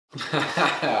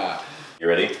You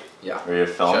ready? Yeah. Ready to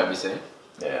film? Should I be saying?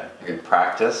 Yeah. Okay. You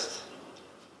practiced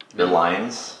your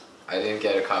lines? I didn't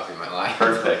get a copy of my line.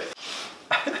 Perfect.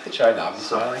 I tried not to be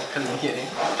smiling from the beginning.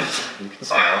 You can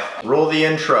smile. Roll the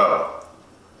intro.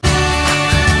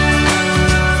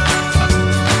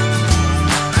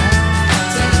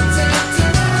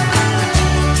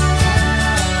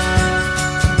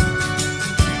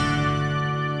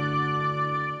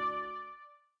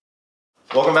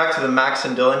 Welcome back to the Max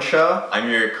and Dylan Show. I'm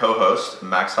your co-host,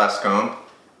 Max Lascombe,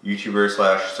 YouTuber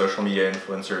slash social media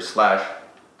influencer slash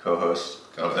co-host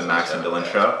of the Max and Dylan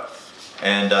Show.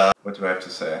 And what do I have to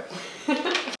say?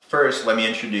 First, let me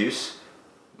introduce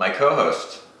my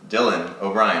co-host, Dylan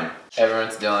O'Brien. Hey everyone,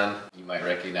 it's Dylan. You might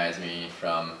recognize me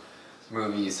from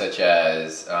movies such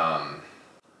as,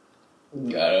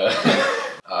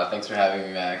 thanks for having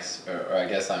me, Max. Or I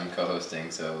guess I'm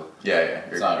co-hosting, so... Yeah,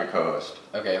 you're your co-host.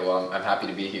 Okay, well, I'm happy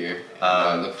to be here.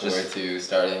 I look forward to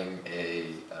starting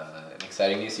an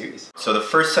exciting new series. So the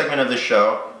first segment of the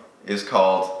show is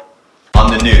called On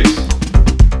the News.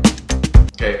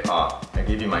 Okay, I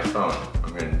gave you my phone.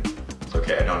 It's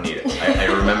okay, I don't need it. I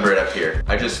remember it up here.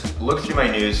 I just looked through my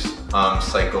news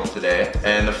cycle today,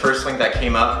 and the first link that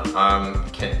came up,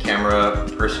 camera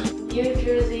person. New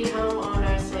Jersey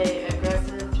homeowners say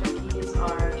aggressive turkeys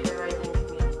are terrorizing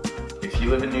communities. If you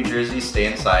live in New Jersey, stay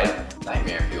inside.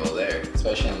 Nightmare fuel there,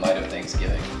 especially in light of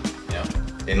Thanksgiving, you know?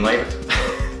 In light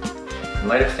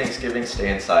of Thanksgiving,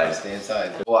 stay inside. Stay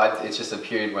inside. Well, it's just a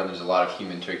period when there's a lot of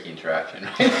human-turkey interaction,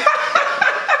 right?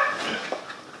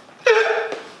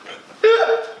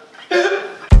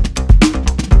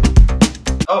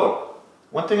 Oh,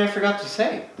 one thing I forgot to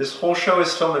say. This whole show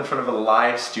is filmed in front of a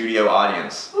live studio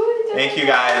audience. Thank you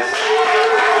guys.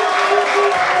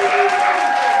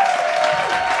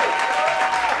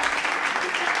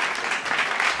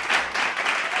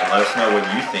 And let us know what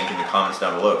you think in the comments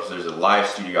down below, because there's a live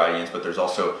studio audience, but there's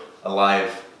also a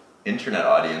live internet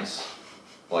audience.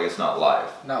 Well, I guess not live.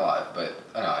 Not live, but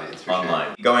an audience for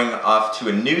online. Sure. Going off to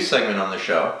a new segment on the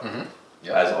show,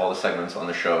 Yep. as all the segments on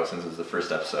the show since it's the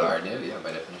first episode. Are new, yeah,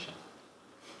 by definition.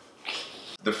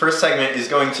 The first segment is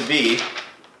going to be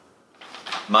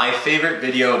my favorite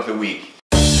video of the week.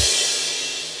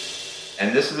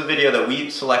 And this is a video that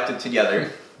we selected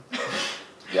together.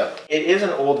 Yep. It is an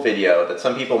old video that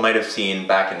some people might have seen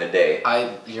back in the day.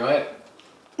 You know what?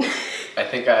 I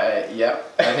think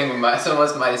some of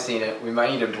us might have seen it. We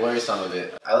might need to blur some of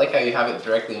it. I like how you have it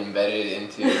directly embedded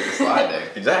into the slide there.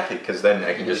 Exactly, because then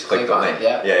I can just click the link.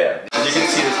 Yeah. Yeah. As you can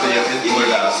see, this video is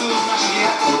blurred out.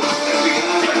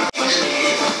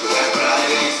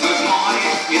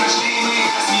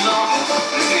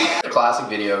 Classic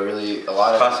video, really. A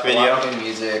lot of good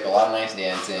music, a lot of nice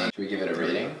dancing. Should we give it a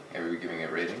rating? Are we giving it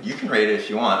a rating? You can rate it if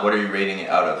you want. What are you rating it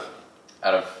out of?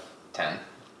 Out of 10.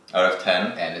 Out of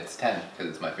 10? And it's 10, because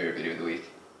it's my favorite video of the week.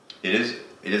 It is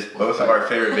both of our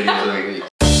favorite videos of the week.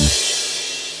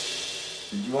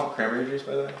 Did you want cranberry juice,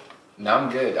 by the way? No, I'm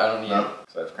good. I don't need it.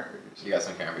 So I have cranberry juice. You got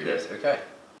some cranberry juice. Okay.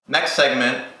 Next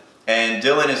segment, and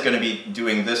Dylan is going to be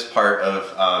doing this part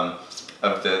of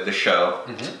the show.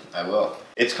 I will.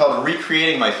 It's called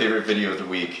Recreating My Favorite Video of the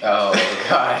Week. Oh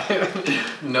god.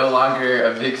 No longer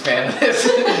a big fan of this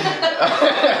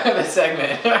this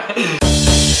segment.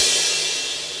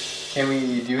 Can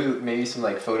we do maybe some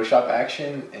like Photoshop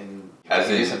action and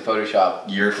do some Photoshop?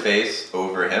 Your face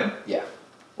over him? Yeah.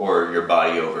 Or your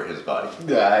body over his body?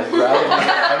 Yeah, I'd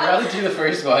rather do the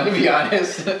first one, to be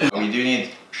honest. We do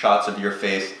need shots of your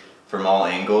face from all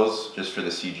angles, just for the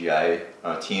CGI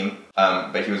team.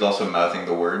 But he was also mouthing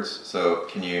the words, so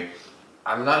can you...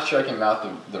 I'm not sure I can mouth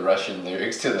the Russian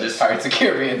lyrics to the Pirates of the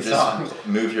Caribbean song. Just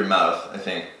move your mouth, I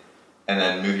think. And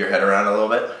then move your head around a little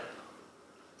bit.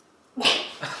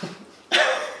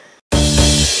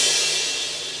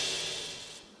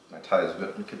 My tie is...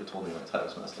 You could have told me my tie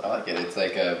was messed up. I like it. It's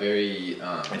like a very...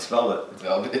 It's velvet. It's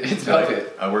velvet. It's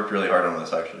velvet. I worked really hard on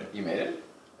this, actually. You made it?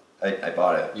 I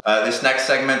bought it. This next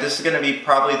segment, this is going to be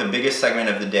probably the biggest segment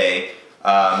of the day,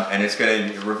 and it's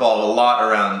going to revolve a lot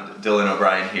around Dylan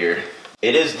O'Brien here.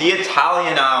 It is the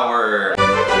Italian Hour!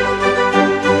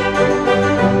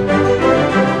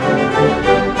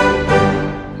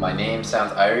 My name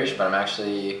sounds Irish, but I'm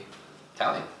actually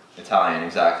Italian. Italian,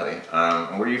 exactly.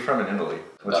 Where are you from in Italy?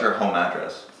 What's your home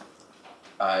address?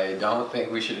 I don't think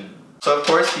we should... So of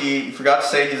course, he forgot to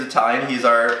say he's Italian. He's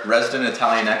our resident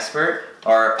Italian expert,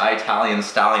 our Italian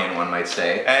stallion, one might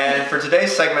say. And for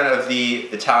today's segment of the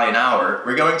Italian Hour,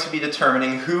 we're going to be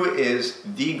determining who is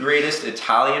the greatest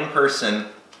Italian person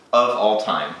of all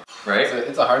time, right?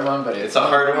 It's a hard one, but it's a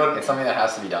hard one. It's something that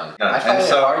has to be done. Yeah. I find it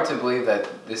hard to believe that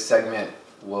this segment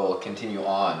will continue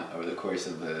on over the course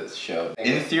of the show.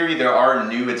 In theory, there are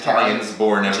new Italians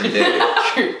born every day.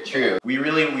 True. We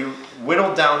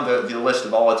whittled down the list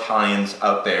of all Italians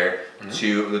out there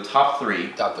to the top 3.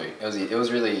 Top 3. It was a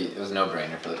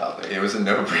no-brainer for the top 3. It was a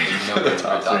no-brainer for the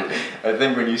top 3. I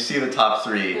think when you see the top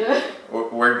 3,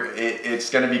 it's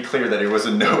going to be clear that it was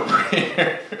a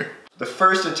no-brainer. The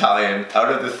first Italian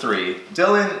out of the 3,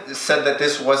 Dylan said that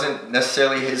this wasn't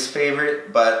necessarily his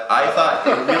favorite, but I thought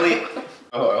it really...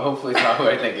 Oh, hopefully it's not who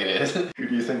I think it is. Who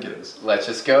do you think it is? Let's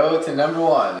just go to number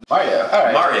 1. Mario.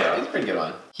 Alright. Mario. It's a pretty good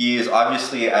one. He is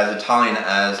obviously as Italian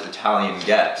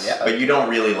gets, yeah. But you don't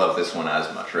really love this one as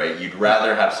much, right? You'd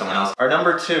rather have someone else. Our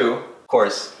number 2, of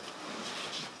course,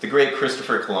 the great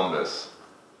Christopher Columbus.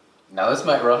 Now this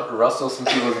might rustle some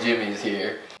people's jimmies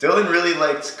here. Dylan really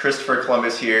liked Christopher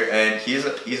Columbus here, and he's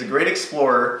a great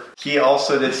explorer. He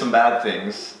also did some bad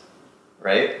things,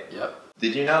 right? Yep.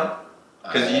 Did you know?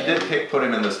 Because you did put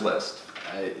him in this list.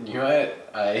 You know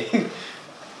what?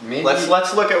 Maybe...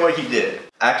 Let's look at what he did.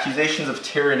 Accusations of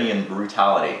tyranny and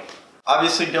brutality.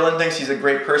 Obviously, Dylan thinks he's a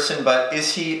great person, but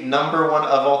is he number 1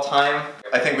 of all time?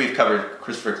 I think we've covered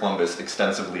Christopher Columbus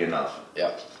extensively enough.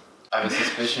 Yep. I have a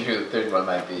suspicion who the 3rd one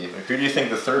might be. Who do you think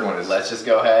the 3rd one is? Let's just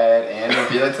go ahead and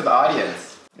reveal it to the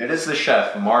audience. It is the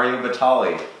chef, Mario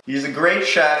Batali. He's a great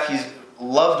chef. He's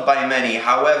loved by many.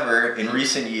 However, in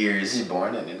recent years... Is he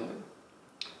born in England?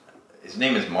 His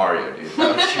name is Mario, dude.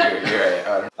 Oh, true.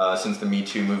 You're right. Since the Me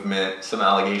Too movement, some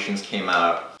allegations came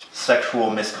out.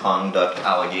 Sexual misconduct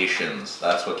allegations.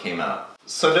 That's what came out.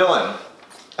 So, Dylan.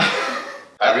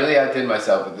 I really outdid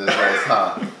myself with this list,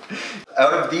 huh?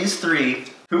 Out of these 3,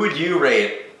 who would you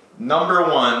rate number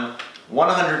 1,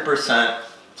 100%,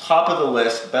 top of the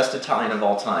list, best Italian of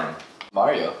all time?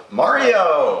 Mario.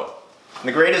 Mario!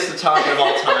 The greatest Italian of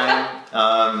all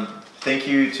time. Thank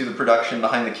you to the production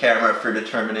behind the camera for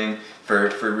determining, for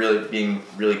really being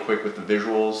really quick with the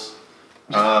visuals.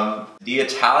 The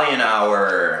Italian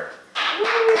Hour.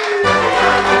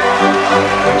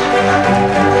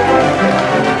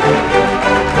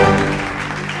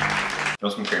 You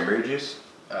want some cranberry juice?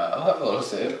 I'll have a little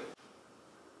sip.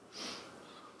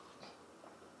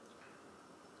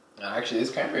 Actually, it's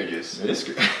cranberry juice. It is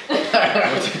good.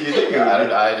 What do you think?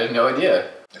 I had no idea.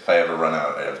 If I ever run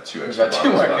out, I have 2 extra We've got 2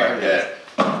 more bottles. cranberries.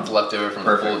 It's left over from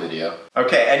the full video.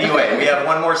 Okay, anyway, we have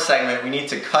one more segment. We need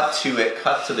to cut to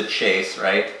the chase,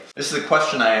 right? This is a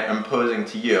question I am posing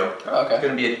to you. Oh, okay. It's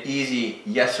going to be an easy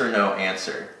yes or no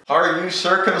answer. Are you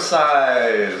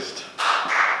circumcised?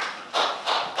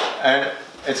 And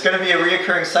it's going to be a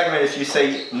reoccurring segment if you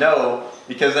say no,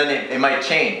 because then it might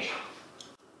change.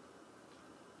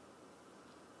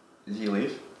 Did he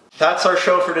leave? That's our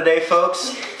show for today, folks.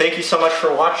 Thank you so much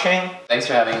for watching. Thanks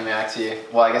for having me, Maxie.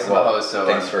 Well, I guess I'm a host, so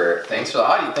thanks for the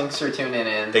audience. Thanks for tuning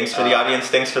in. Thanks for the audience.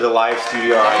 Thanks for the live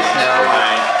studio audience.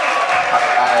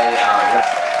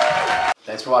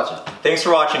 Thanks for watching. Thanks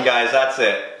for watching, guys. That's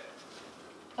it.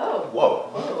 Oh.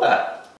 Whoa. Look at that.